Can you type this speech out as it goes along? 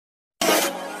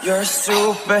You're a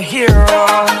superhero.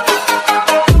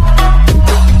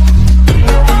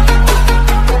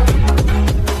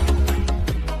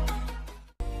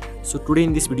 So today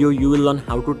in this video you will learn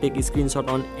how to take a screenshot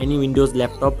on any Windows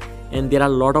laptop, and there are a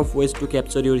lot of ways to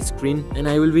capture your screen, and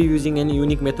I will be using a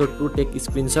unique method to take a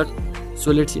screenshot.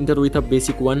 So let's enter with a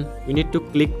basic one. We need to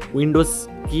click Windows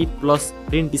key plus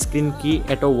print screen key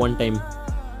at a one time,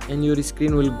 and your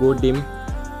screen will go dim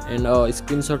and a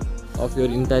screenshot of your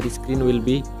entire screen will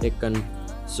be taken.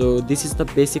 So this is the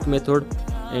basic method,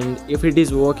 and if it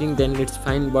is working then it's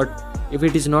fine, but if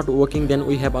it is not working then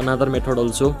we have another method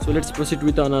also. So let's proceed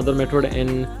with another method,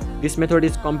 and this method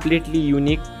is completely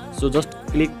unique. So just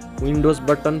click Windows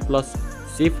button plus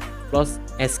Shift plus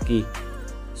S key.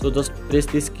 So just press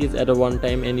these keys at a one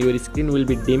time and your screen will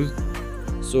be dim.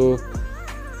 So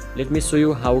let me show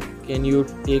you how can you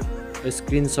take a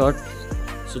screenshot.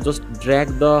 So just drag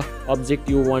the object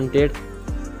you wanted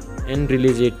and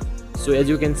release it. So as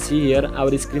you can see here, our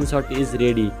screenshot is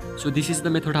ready. So this is the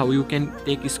method how you can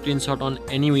take a screenshot on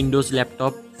any Windows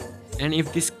laptop. And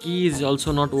if this key is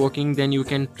also not working, then you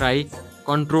can try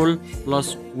Control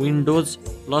plus Windows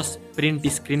plus print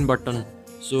screen button.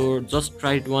 So just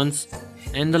try it once.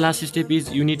 And the last step is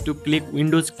you need to click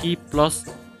Windows key plus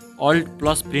Alt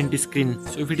plus print screen.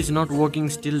 So if it is not working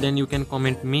still, then you can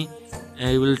comment me.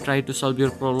 I will try to solve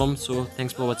your problem. So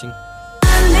thanks for watching.